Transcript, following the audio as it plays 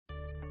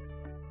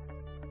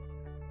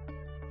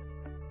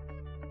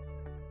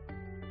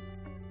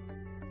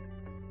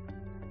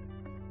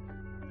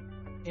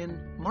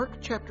In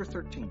Mark chapter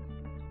 13,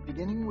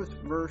 beginning with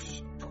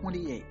verse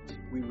 28,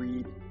 we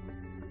read,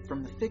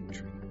 "From the fig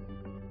tree,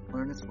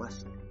 learn its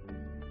lesson.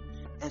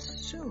 As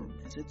soon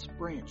as its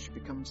branch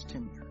becomes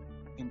tender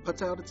and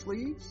puts out its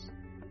leaves,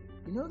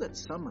 you know that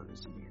summer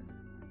is near.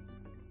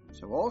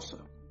 So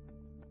also,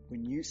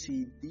 when you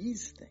see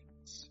these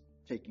things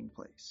taking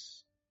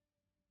place,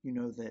 you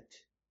know that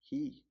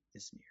he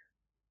is near,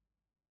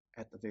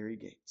 at the very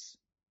gates.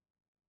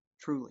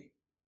 Truly,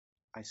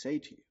 I say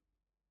to you,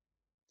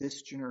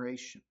 this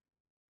generation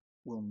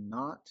will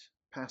not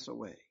pass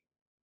away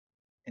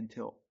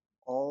until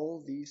all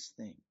these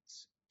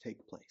things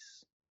take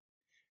place.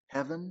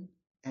 Heaven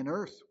and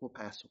earth will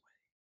pass away,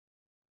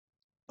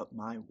 but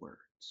my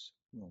words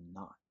will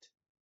not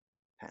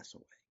pass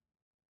away."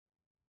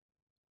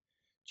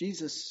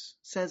 Jesus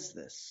says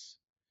this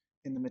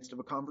in the midst of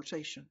a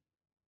conversation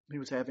he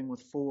was having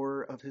with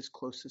 4 of his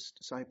closest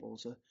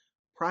disciples, a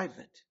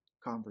private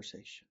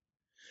conversation,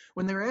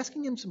 when they were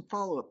asking him some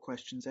follow-up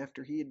questions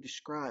after he had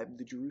described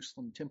the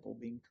Jerusalem temple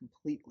being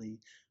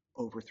completely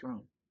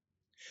overthrown.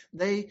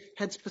 They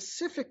had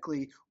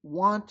specifically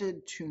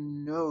wanted to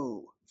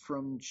know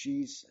from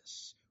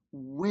Jesus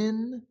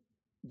when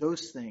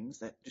those things,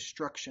 that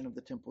destruction of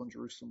the temple in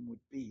Jerusalem,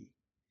 would be,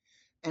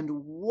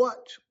 and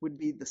what would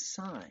be the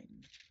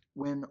sign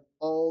when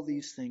all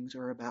these things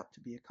are about to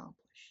be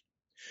accomplished.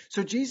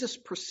 So Jesus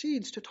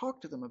proceeds to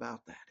talk to them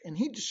about that, and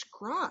he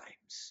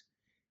describes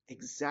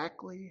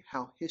exactly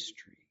how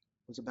history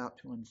was about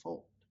to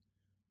unfold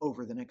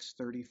over the next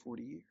 30,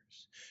 40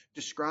 years,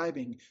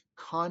 describing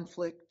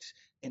conflict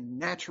and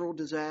natural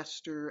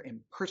disaster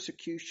and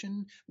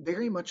persecution,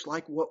 very much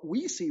like what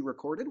we see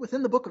recorded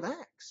within the book of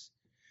Acts,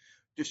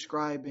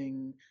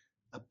 describing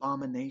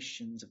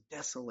abominations of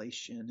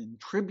desolation and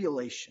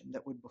tribulation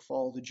that would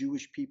befall the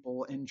Jewish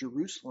people and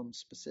Jerusalem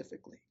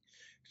specifically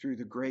through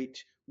the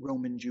great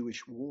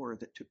Roman-Jewish war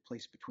that took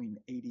place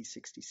between AD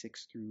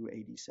 66 through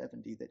AD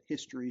 70 that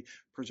history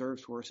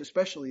preserves for us,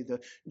 especially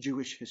the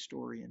Jewish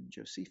historian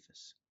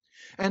Josephus.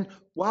 And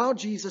while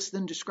Jesus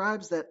then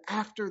describes that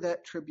after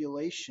that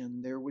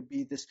tribulation there would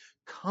be this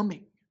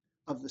coming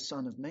of the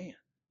Son of Man,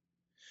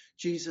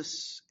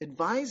 Jesus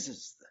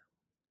advises them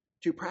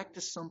to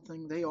practice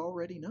something they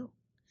already know.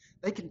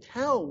 They can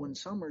tell when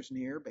summer's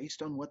near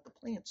based on what the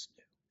plants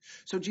do.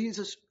 So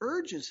Jesus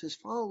urges his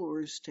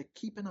followers to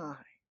keep an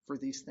eye for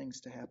these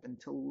things to happen,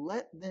 to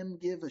let them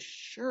give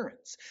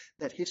assurance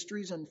that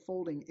history's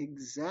unfolding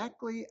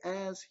exactly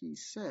as he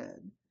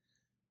said,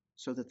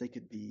 so that they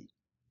could be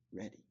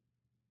ready.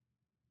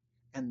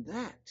 And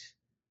that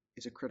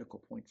is a critical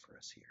point for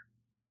us here.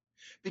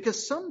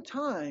 Because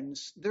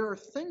sometimes there are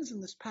things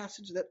in this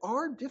passage that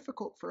are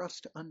difficult for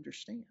us to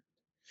understand.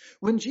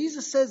 When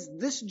Jesus says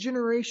this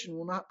generation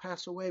will not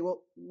pass away,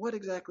 well, what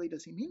exactly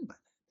does he mean by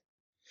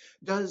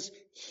that? Does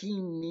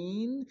he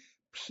mean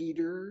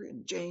Peter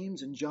and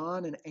James and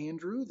John and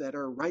Andrew that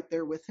are right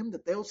there with him,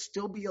 that they'll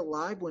still be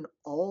alive when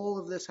all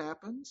of this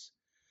happens?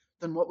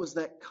 Then what was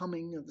that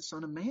coming of the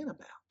Son of Man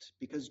about?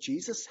 Because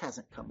Jesus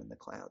hasn't come in the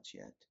clouds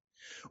yet.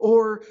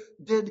 Or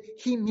did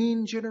he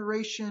mean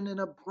generation in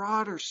a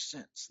broader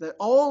sense, that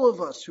all of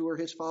us who are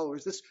his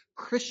followers, this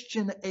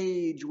Christian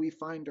age we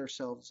find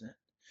ourselves in?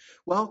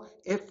 Well,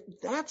 if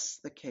that's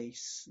the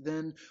case,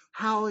 then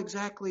how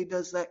exactly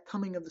does that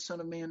coming of the Son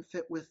of Man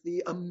fit with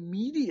the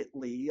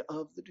immediately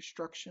of the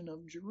destruction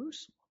of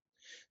Jerusalem?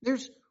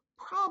 There's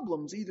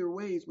problems either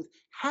ways with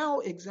how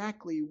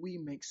exactly we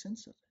make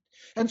sense of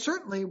it. And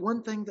certainly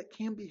one thing that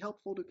can be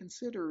helpful to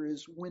consider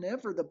is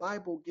whenever the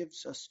Bible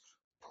gives us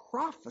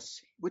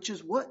prophecy, which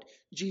is what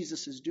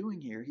Jesus is doing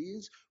here, he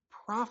is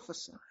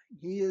prophesying.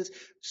 He is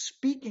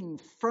speaking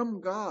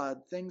from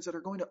God things that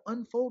are going to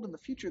unfold in the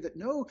future that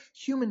no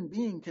human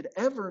being could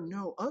ever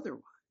know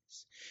otherwise.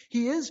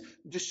 He is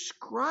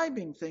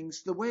describing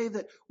things the way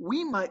that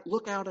we might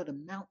look out at a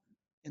mountain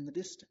in the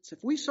distance. If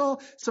we saw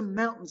some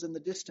mountains in the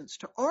distance,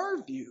 to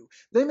our view,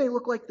 they may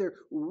look like they're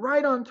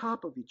right on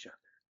top of each other.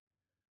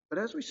 But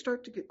as we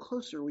start to get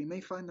closer, we may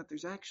find that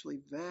there's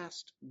actually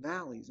vast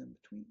valleys in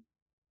between.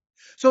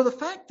 So the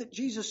fact that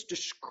Jesus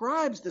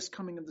describes this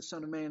coming of the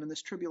Son of Man and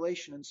this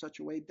tribulation in such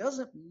a way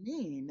doesn't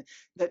mean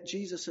that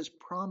Jesus'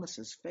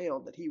 promises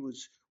failed, that he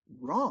was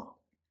wrong,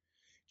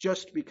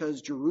 just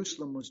because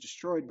Jerusalem was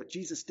destroyed, but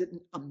Jesus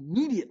didn't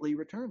immediately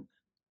return them.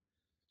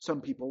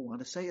 Some people want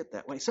to say it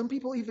that way. Some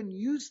people even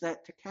use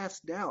that to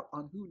cast doubt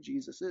on who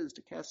Jesus is,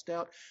 to cast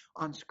doubt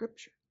on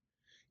Scripture.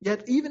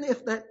 Yet even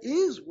if that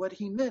is what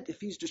he meant, if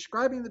he's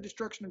describing the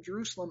destruction of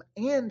Jerusalem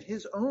and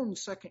his own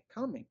second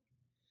coming,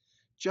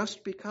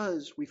 just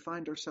because we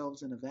find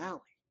ourselves in a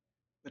valley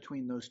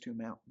between those two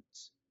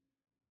mountains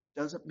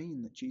doesn't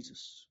mean that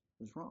Jesus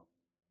was wrong.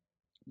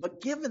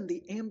 But given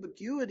the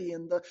ambiguity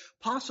and the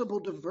possible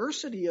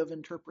diversity of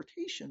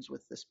interpretations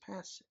with this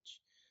passage,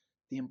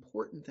 the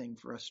important thing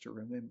for us to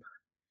remember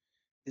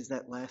is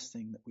that last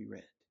thing that we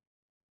read,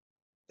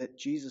 that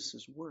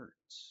Jesus'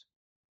 words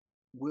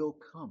will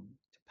come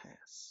to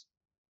pass.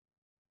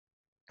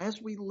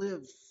 As we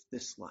live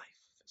this life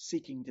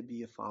seeking to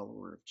be a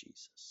follower of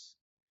Jesus,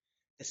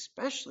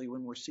 especially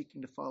when we're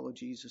seeking to follow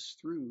Jesus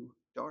through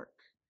dark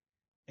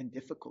and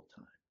difficult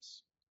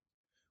times.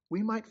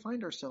 We might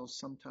find ourselves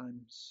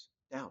sometimes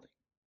doubting.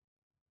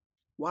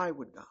 Why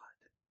would God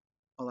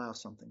allow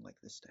something like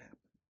this to happen?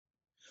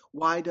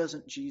 Why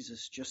doesn't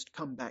Jesus just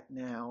come back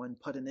now and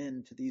put an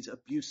end to these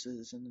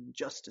abuses and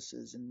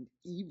injustices and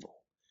evil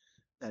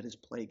that is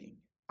plaguing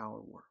our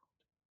world?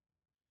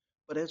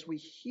 But as we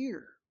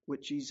hear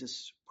what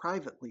Jesus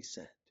privately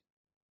said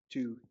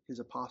to his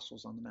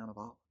apostles on the Mount of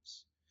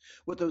Olives,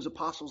 what those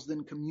apostles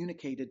then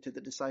communicated to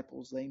the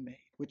disciples they made,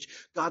 which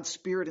God's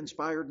Spirit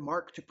inspired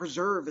Mark to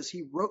preserve as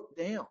he wrote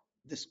down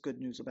this good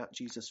news about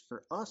Jesus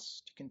for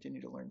us to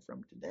continue to learn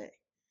from today.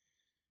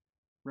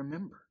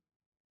 Remember,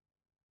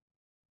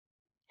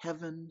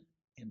 heaven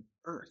and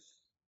earth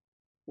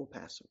will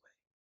pass away,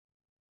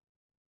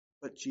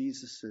 but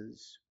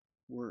Jesus'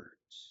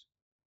 words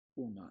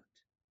will not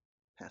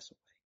pass away.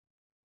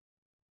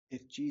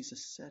 If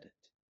Jesus said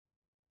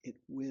it, it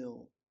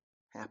will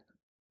happen.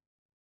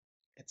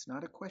 It's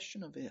not a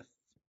question of if,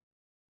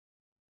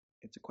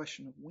 it's a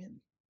question of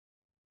when,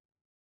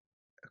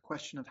 a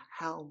question of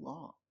how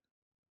long.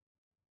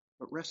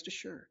 But rest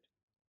assured,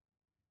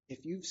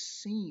 if you've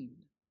seen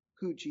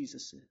who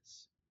Jesus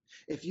is,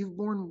 if you've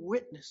borne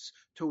witness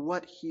to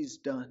what he's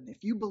done,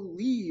 if you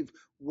believe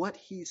what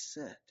he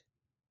said,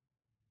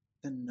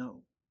 then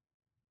know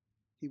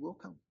he will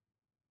come.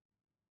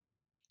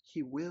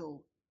 He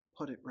will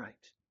put it right.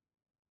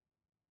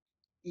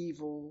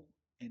 Evil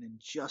and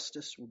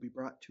injustice will be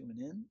brought to an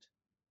end.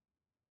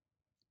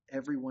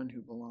 Everyone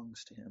who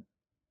belongs to him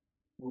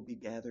will be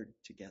gathered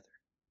together.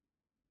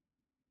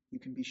 You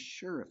can be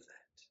sure of that.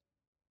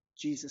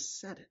 Jesus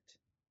said it,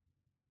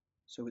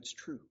 so it's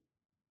true.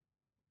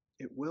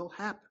 It will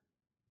happen.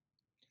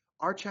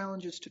 Our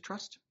challenge is to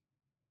trust him,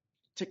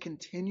 to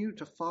continue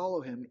to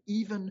follow him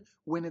even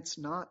when it's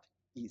not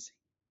easy,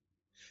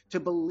 to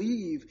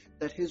believe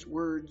that his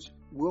words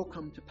will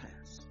come to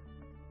pass,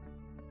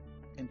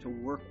 and to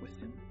work with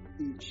him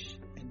each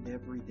and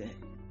every day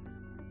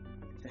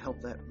to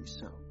help that be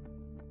so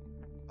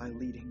by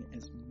leading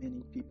as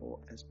many people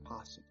as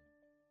possible